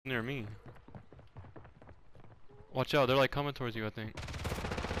near me. Watch out, they're like coming towards you, I think.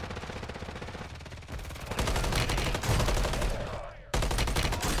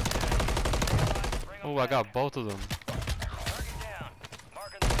 Oh, I got both of them.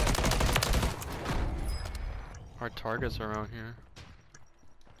 Our targets are around here.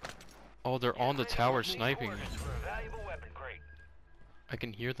 Oh, they're on the tower sniping. I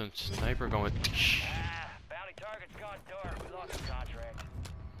can hear them sniper going. Bounty target's gone dark. We lost the contract.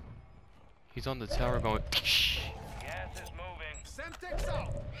 He's on the tower going. Gas is moving. Semtex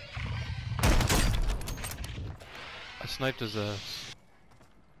out. I sniped his ass.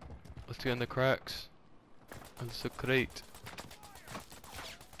 Let's get in the cracks. It's a crate.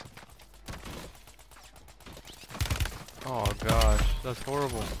 Oh gosh, that's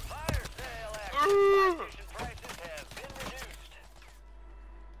horrible. Fire sale action. Fire station prices have been reduced.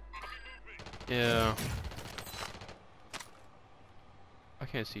 Yeah. I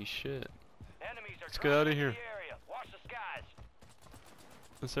can't see shit. Enemies are Let's get out of dropping here. into the area. Watch the skies.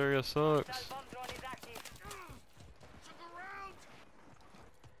 This area sucks.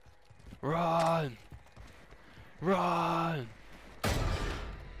 Run! Run!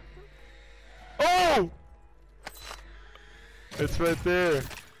 Oh! It's right there.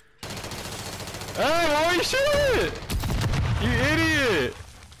 Hey, why are you shooting it? You idiot!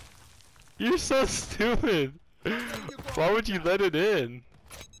 You're so stupid. Why would you let it in?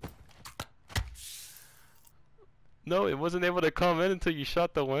 No, it wasn't able to come in until you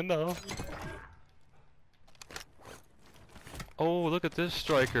shot the window. Oh, look at this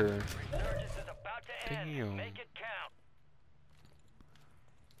striker. Resurgence is about to end. Damn. Make it count.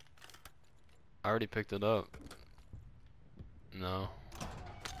 I already picked it up. No.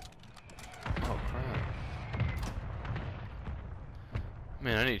 Oh crap.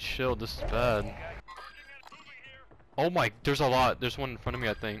 Man, I need shield. This is bad. Oh my, there's a lot. There's one in front of me,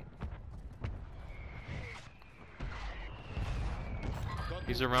 I think.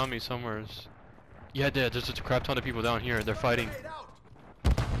 He's around me somewhere. Yeah, there's just a crap ton of people down here. They're fighting.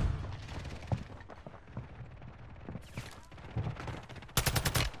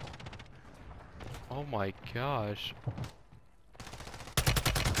 Oh my gosh.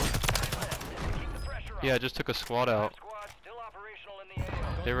 Yeah, I just took a squad out.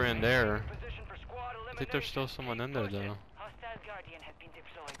 They were in there. I think there's still someone in there though.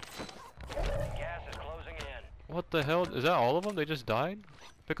 What the hell? Is that all of them? They just died?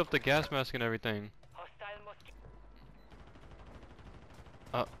 Pick up the gas mask and everything.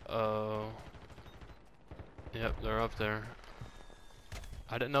 Uh-oh. Yep, they're up there.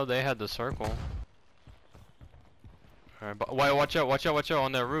 I didn't know they had the circle. Alright, but why, watch out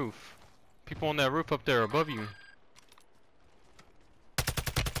on that roof. People on that roof up there above you.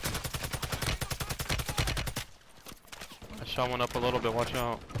 I shot one up a little bit, watch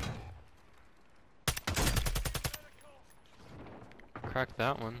out. Cracked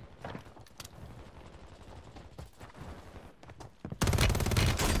that one.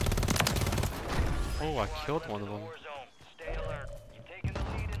 Oh, I killed one of them.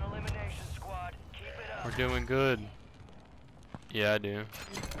 We're doing good. Yeah, I do.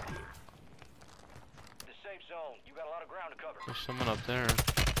 There's someone up there.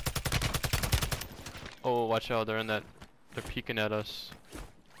 Oh, watch out, they're in that. They're peeking at us.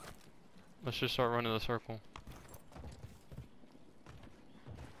 Let's just start running the circle.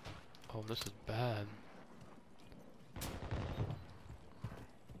 Oh, this is bad.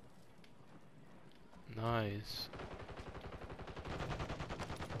 Nice.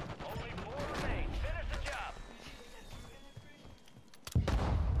 Only 4 remain. Finish the job.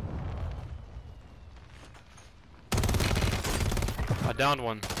 I downed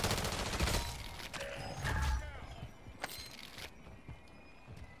one.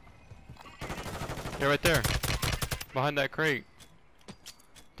 Yeah, right there. Behind that crate.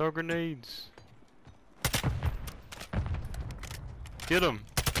 Throw grenades. Get him.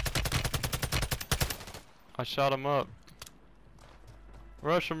 I shot him up.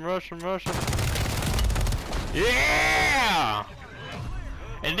 Rush him, rush him, rush him. Yeah!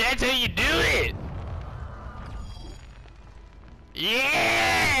 And that's how you do it!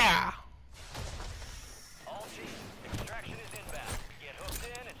 Yeah!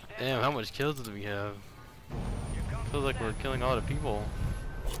 Damn, how much kills do we have? Feels like we're killing all the people.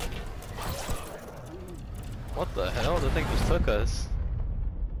 What the hell? The thing just took us.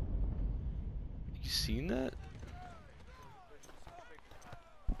 You seen that?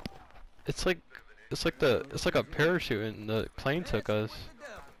 It's like a parachute and the plane took us.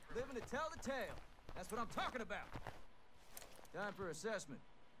 Living to tell the tale. That's what I'm talking about. Time for assessment.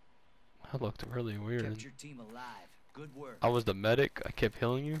 That looked really weird. Kept your team alive. Good work. I was the medic. I kept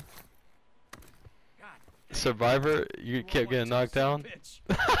healing you. God, Survivor, you kept getting knocked down. bitch.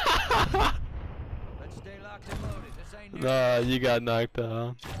 Let's stay locked and loaded. This ain't new. Nah, you got knocked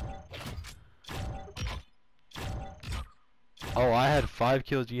down. Oh, I had 5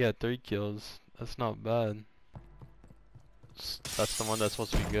 kills. You had 3 kills. That's not bad. That's the one that's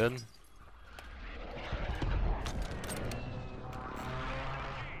supposed to be good.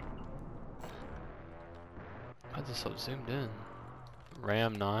 I just so zoomed in.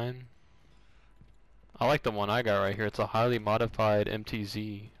 Ram 9. I like the one I got right here. It's a highly modified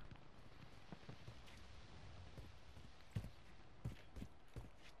MTZ.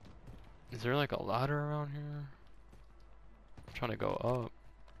 Is there like a ladder around here? I'm trying to go up.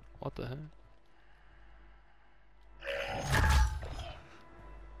 What the heck?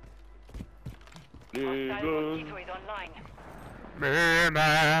 Hey.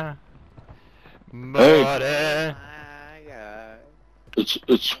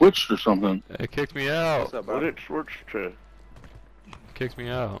 It's switched or something. It kicked me out. What's up, bro? What it switched to? Kicked me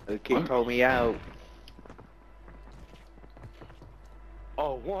out. The kid told me out.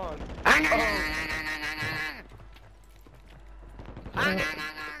 Oh, one.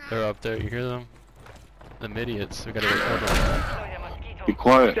 They're up there. You hear them? Them idiots. We gotta get cover them. Be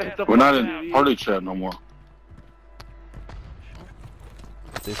quiet. We're not in party chat no more.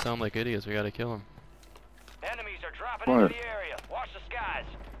 They sound like idiots. We gotta kill them. Enemies are dropping Quiet. into the area. Watch the skies.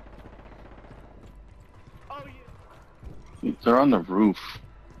 Oh, yeah. They're on the roof.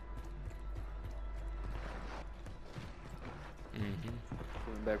 Coming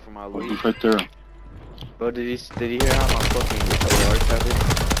back from my Oh, loot. he's right there. Bro, did he hear how my fucking AR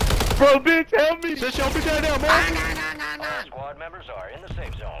happened? Bro, bitch, help me! Just help me down now, man! All squad members are in the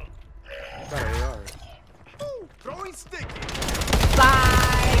safe zone. I got an AR. Ooh, throwing sticky.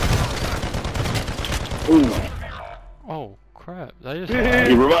 Ooh, Oh crap! I just he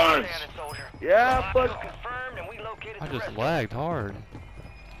lagged. revives. Standing soldier. Yeah, Hostile but confirmed, and we located I the just rest. lagged hard. Oh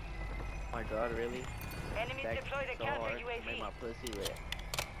my god, really? Enemies That deployed a so counter hard. UAV. Made my pussy wet.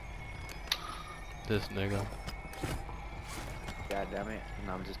 This nigga. God damn it.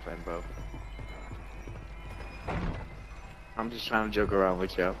 No, I'm just playing, bro. I'm just trying to joke around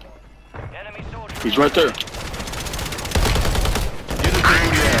with y'all. Enemy soldier. He's right there.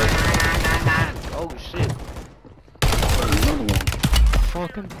 Oh shit. There's another one.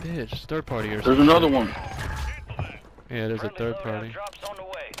 Fucking bitch. Third party or There's something. another one. Yeah, there's a Friendly third loadout party. drops on the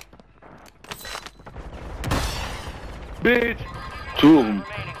way. bitch. 2 of them.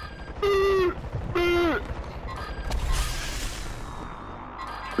 Remaining.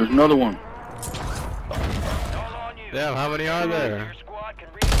 There's another one. All on you. Damn, how many are there? Your squad can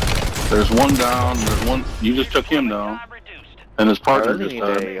reach There's one down. There's one. You just took him down, time reduced. and his I partner really just need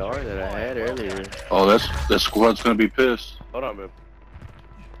died. the AR that I had earlier. Oh, that squad's gonna be pissed. Hold on, man.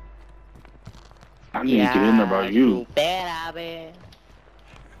 I need to get in there by you.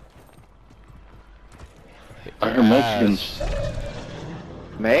 I hear Mexicans.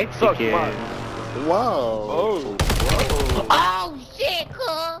 Mexican. mine. Whoa. Oh. Oh shit,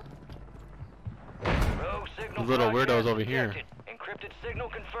 cool. Rogue signal Little weirdos broadcast over here. detected. Encrypted signal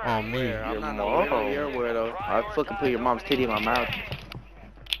confirmed. Oh, me. Yeah, I'm not no Whoa. weirdo. You're a weirdo. I fucking put your mom's titty in my mouth.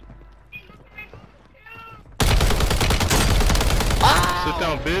 Sit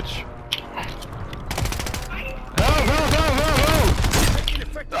down, bitch. Help, help, help, help, help!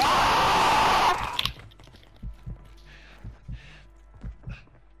 Ah!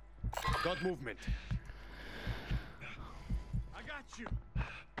 Got movement. I got you.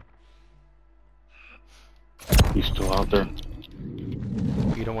 He's still out there.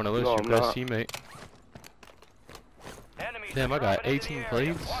 You don't want to lose No, your I'm best not. teammate. Enemies Damn, I got dropping into the 18 area.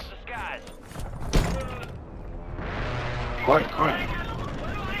 plates. Watch the skies. Quiet, quiet.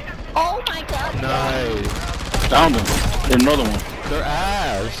 Oh my god. Nice. Downed him. There's another one. Their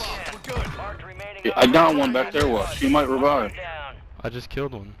ass. Marked remaining Yeah, I downed one back there. Watch. He might revive. down. I just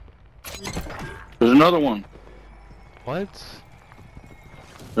killed one. There's another one. What?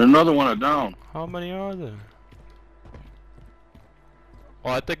 There's another one I downed. How many are there?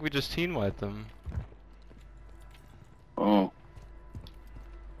 Well, I think we just team wiped them. Oh.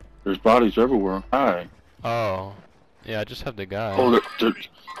 There's bodies everywhere. Hi. Oh. Yeah, I just have the guy. Oh, they're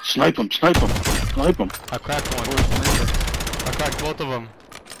snipe him, snipe him, snipe him. I cracked one. I cracked both of them.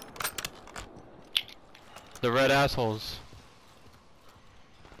 The red assholes.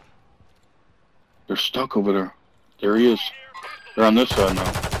 They're stuck over there. There he is. They're on this side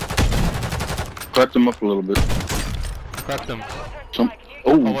now. Crack them up a little bit. Cracked them.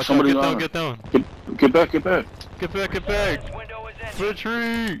 Oh, watch somebody's out. on Get down, her. get down. Get back, get back. Get back, get back. Window is ending.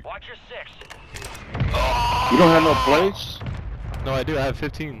 Retreat. Watch your six. Ah! You don't have no plates? No, I do. I have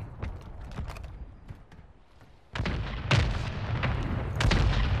 15.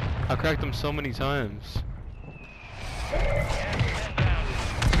 I cracked them so many times.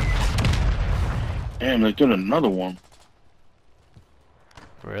 Damn, they did another one.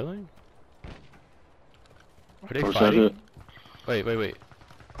 Really? Are they Or is that fighting? it? Wait.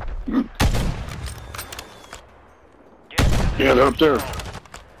 Yeah, they're up there.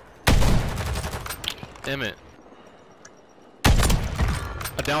 Damn it.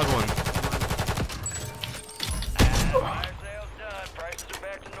 I downed one. Fire sales done. Prices are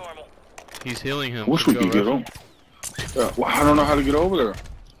back to normal. He's healing him. I wish Can we go could get rush him. Yeah, well, I don't know how to get over there.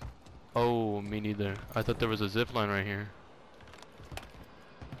 Oh, me neither. I thought there was a zip line right here.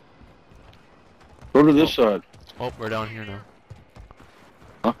 Go to this side. Oh, we're down here now.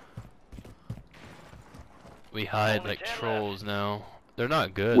 Huh? We hide like trolls now. They're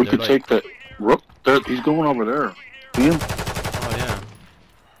not good. We They're could like, take that rope. There, he's going over there. See him? oh yeah.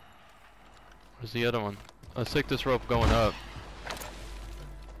 Where's the other one? Let's take this rope going up.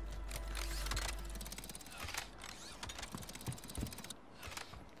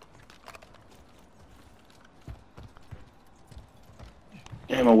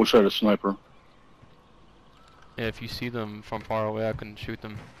 Damn, I wish I had a sniper. Yeah, if you see them from far away, I can shoot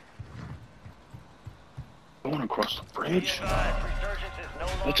them. Going across the bridge? Resurgence is no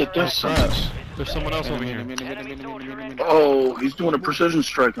longer That's a death Crap. sentence. There's someone else over here. Enemy soldier in. Oh, he's doing a precision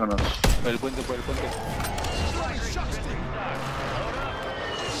strike on us.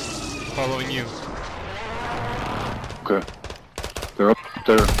 Following you. Okay. They're up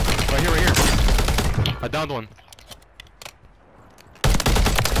there. Right here. I downed one.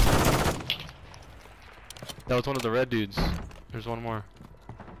 That was one of the red dudes. There's one more.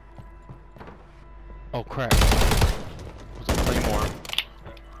 Oh crap. It was a claymore.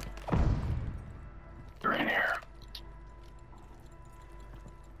 They're in here.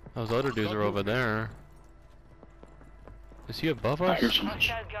 Those other dudes are over there. Is he above I us? hear some.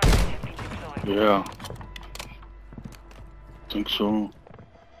 Yeah. Think so.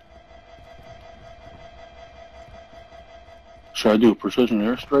 Should I do a precision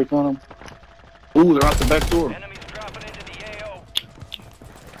airstrike on him? Ooh, they're out the back door. Enemies dropping into the AO.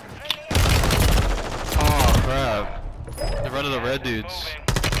 Oh crap. They're running the red dudes.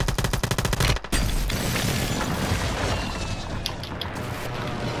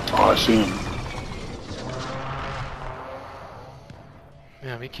 Oh, I see him.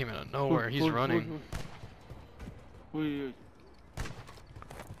 Man, he came out of nowhere. He's running. Can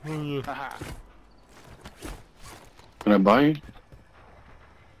I buy you?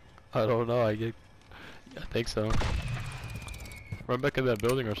 I don't know. I think so. Run back in that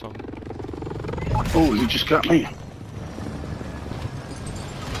building or something. Oh, he just got me.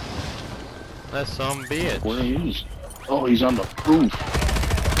 That's some bitch. Where he is? Oh, he's on the roof.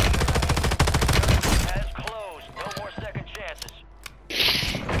 Has closed. No more second chances.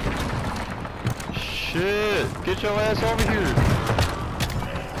 Shit! Get your ass over here!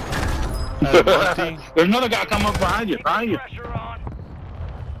 Monty. There's another guy coming up behind you. Behind you. Pressure on.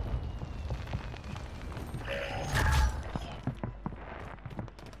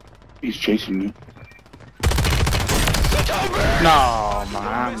 He's chasing you. No,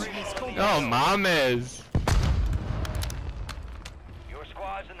 man. Oh, mames! Your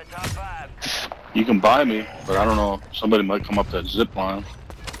squad's in the top 5. You can buy me, but I don't know. Somebody might come up that zip line.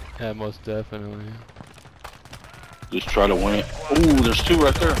 Yeah, most definitely. Just try to win it. Ooh, there's two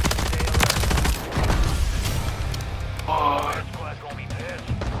right there. Your squad's gonna be pissed.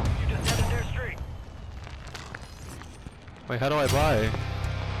 You just headed their street. Wait, how do I buy?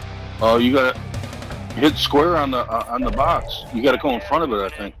 Oh, you gotta hit square on the box. You gotta go in front of it, I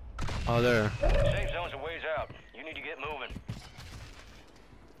think. Oh, there. Safe zone's a ways out. You need to get moving.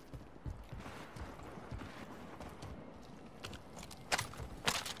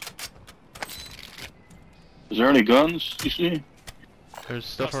 Is there any guns you see? There's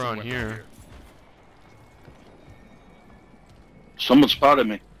stuff around here. Someone spotted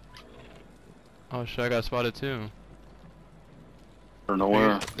me. Oh shit, I got spotted too. I don't know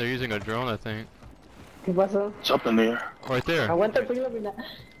where. They're using a drone, I think. ¿Qué pasó? It's up in the air. Right there. Aguanta, estoy en la final.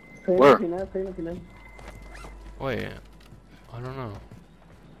 Estoy en Where? la final, estoy en la final. Wait. I don't know.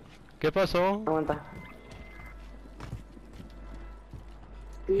 ¿Qué pasó? Aguanta.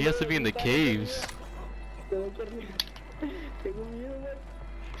 He has to be in the caves. Tengo miedo, güey.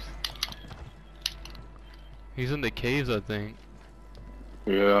 He's in the caves, I think.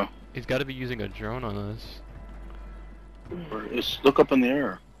 Yeah. He's got to be using a drone on us. Look up in the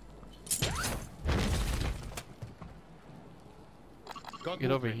air.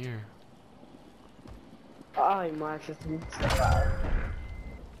 Get over here. Ay, Max, es un...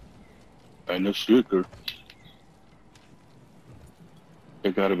 And the sticker.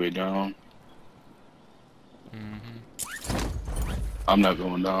 They gotta be down. I'm not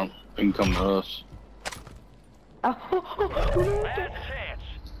going down. They can come to us. Last chance.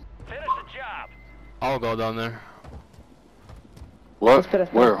 Finish the job. I'll go down there. What? Espera,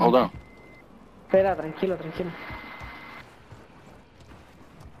 espera. Where? Hold on. Espera, tranquilo, tranquilo.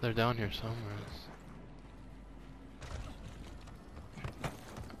 They're down here somewhere.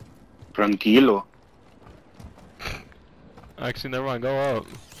 Tranquilo. Actually, never mind. Go up.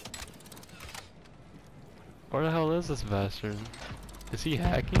 Where the hell is this bastard? Is he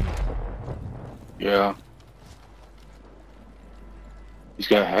hacking? Yeah. He's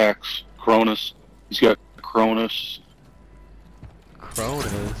got hacks. Cronus. He's got Cronus.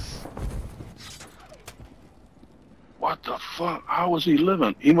 Cronus. What the fuck? How was he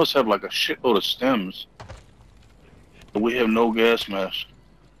living? He must have like a shitload of stems. But we have no gas mask.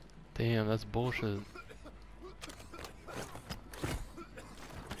 Damn, that's bullshit.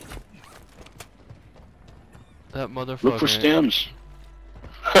 That motherfucker. Look for stems.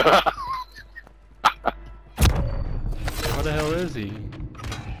 Where the hell is he?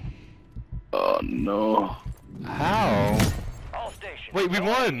 Oh no. How? All stations. Wait, we no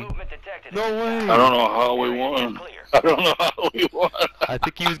won! movement detected. No way! I don't know how we won. I don't know how we won. I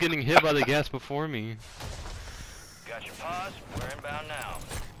think he was getting hit by the gas before me. Got your pause. We're inbound now.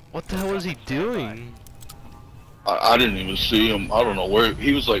 What the hell was he doing? I didn't even see him. I don't know where.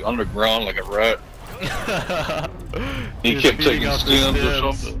 He was like underground like a rat. He was kept feeding taking off the stems or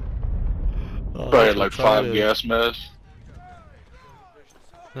stems. something. Oh, Probably had that's like 5 retarded. gas masks.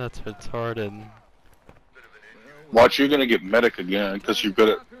 That's retarded. Watch, you're gonna get medic again because you're good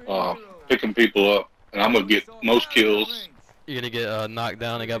at picking people up, and I'm gonna get most kills. You're gonna get knocked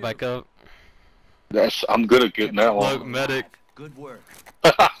down and got back up? I'm good at getting that Look, one. medic. Good work.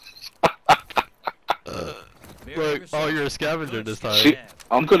 Look, oh, you're a scavenger this time. See,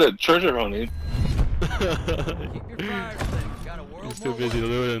 I'm good at treasure hunting. Keep your fire lit. Got a world He's too war busy one.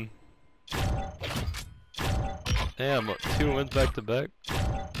 looting. Damn, 2 wins back to back.